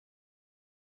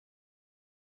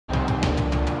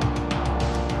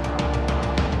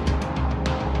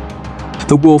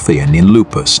The Wolfian in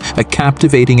lupus, a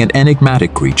captivating and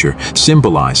enigmatic creature,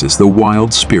 symbolizes the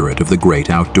wild spirit of the great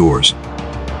outdoors.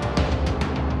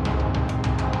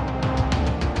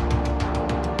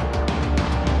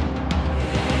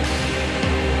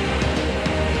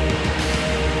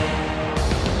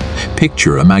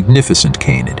 Picture a magnificent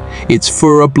canid, its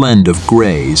fur a blend of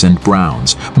grays and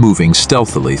browns, moving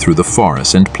stealthily through the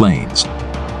forests and plains.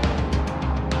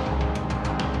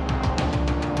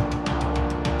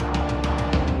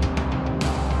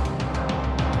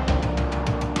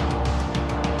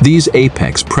 These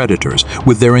apex predators,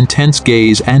 with their intense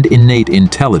gaze and innate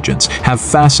intelligence, have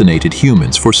fascinated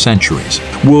humans for centuries.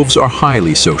 Wolves are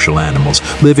highly social animals,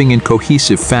 living in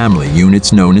cohesive family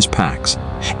units known as packs.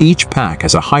 Each pack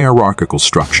has a hierarchical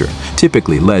structure,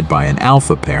 typically led by an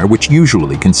alpha pair, which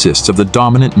usually consists of the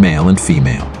dominant male and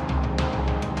female.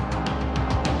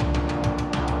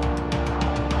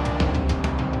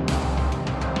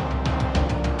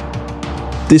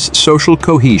 This social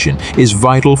cohesion is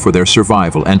vital for their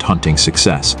survival and hunting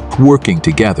success. Working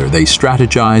together, they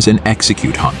strategize and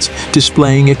execute hunts,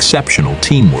 displaying exceptional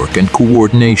teamwork and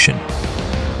coordination.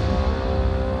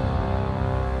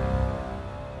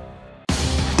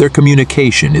 Their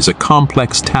communication is a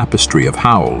complex tapestry of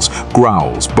howls,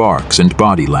 growls, barks, and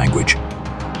body language.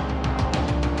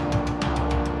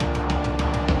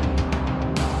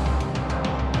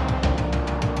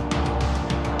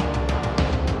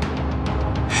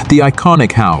 The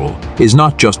iconic howl is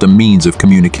not just a means of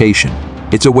communication.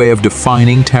 It's a way of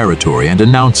defining territory and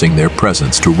announcing their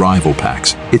presence to rival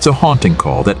packs. It's a haunting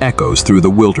call that echoes through the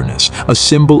wilderness, a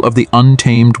symbol of the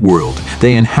untamed world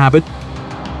they inhabit.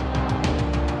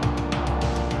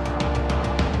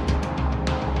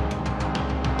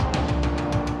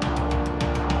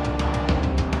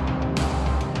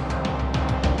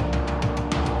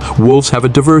 Wolves have a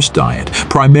diverse diet,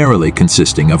 primarily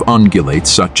consisting of ungulates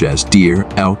such as deer,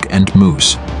 elk, and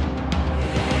moose.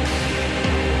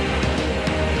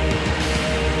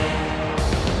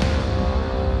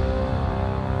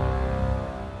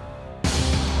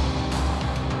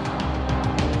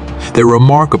 Their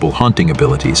remarkable hunting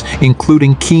abilities,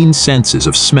 including keen senses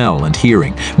of smell and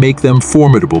hearing, make them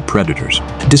formidable predators.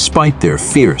 Despite their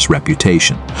fierce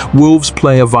reputation, wolves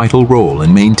play a vital role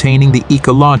in maintaining the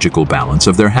ecological balance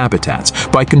of their habitats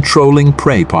by controlling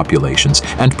prey populations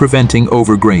and preventing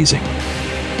overgrazing.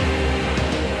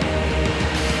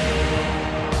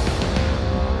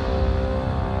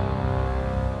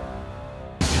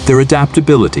 Their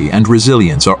adaptability and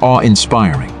resilience are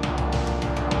awe-inspiring.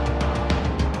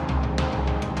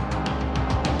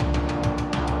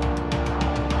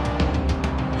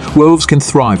 Wolves can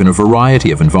thrive in a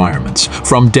variety of environments,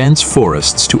 from dense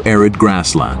forests to arid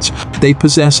grasslands. They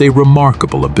possess a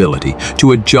remarkable ability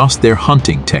to adjust their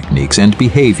hunting techniques and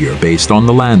behavior based on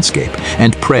the landscape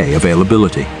and prey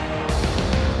availability.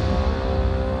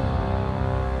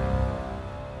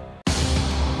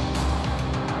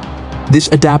 This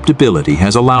adaptability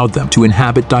has allowed them to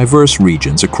inhabit diverse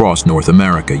regions across North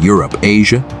America, Europe,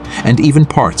 Asia, and even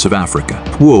parts of Africa.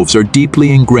 Wolves are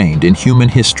deeply ingrained in human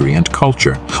history and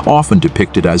culture, often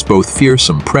depicted as both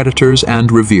fearsome predators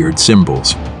and revered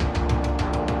symbols.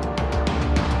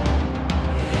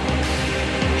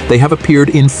 They have appeared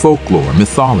in folklore,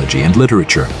 mythology, and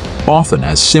literature, often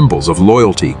as symbols of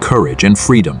loyalty, courage, and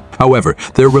freedom. However,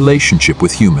 their relationship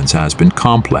with humans has been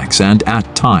complex and,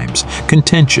 at times,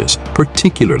 contentious,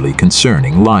 particularly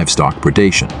concerning livestock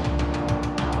predation.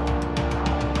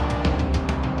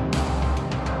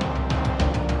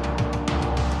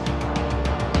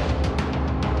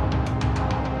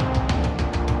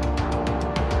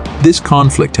 This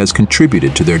conflict has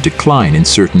contributed to their decline in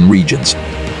certain regions.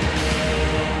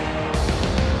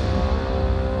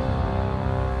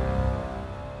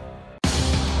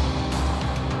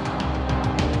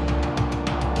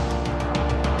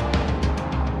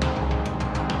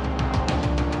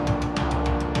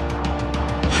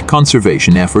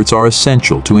 Conservation efforts are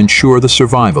essential to ensure the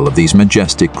survival of these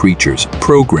majestic creatures.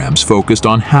 Programs focused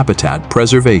on habitat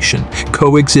preservation,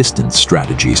 coexistence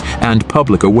strategies, and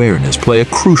public awareness play a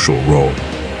crucial role.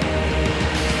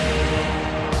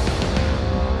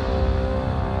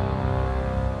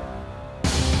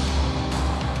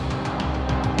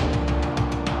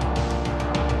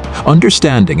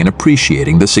 Understanding and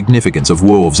appreciating the significance of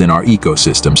wolves in our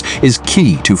ecosystems is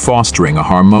key to fostering a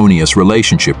harmonious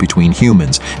relationship between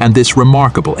humans and this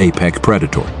remarkable apex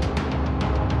predator.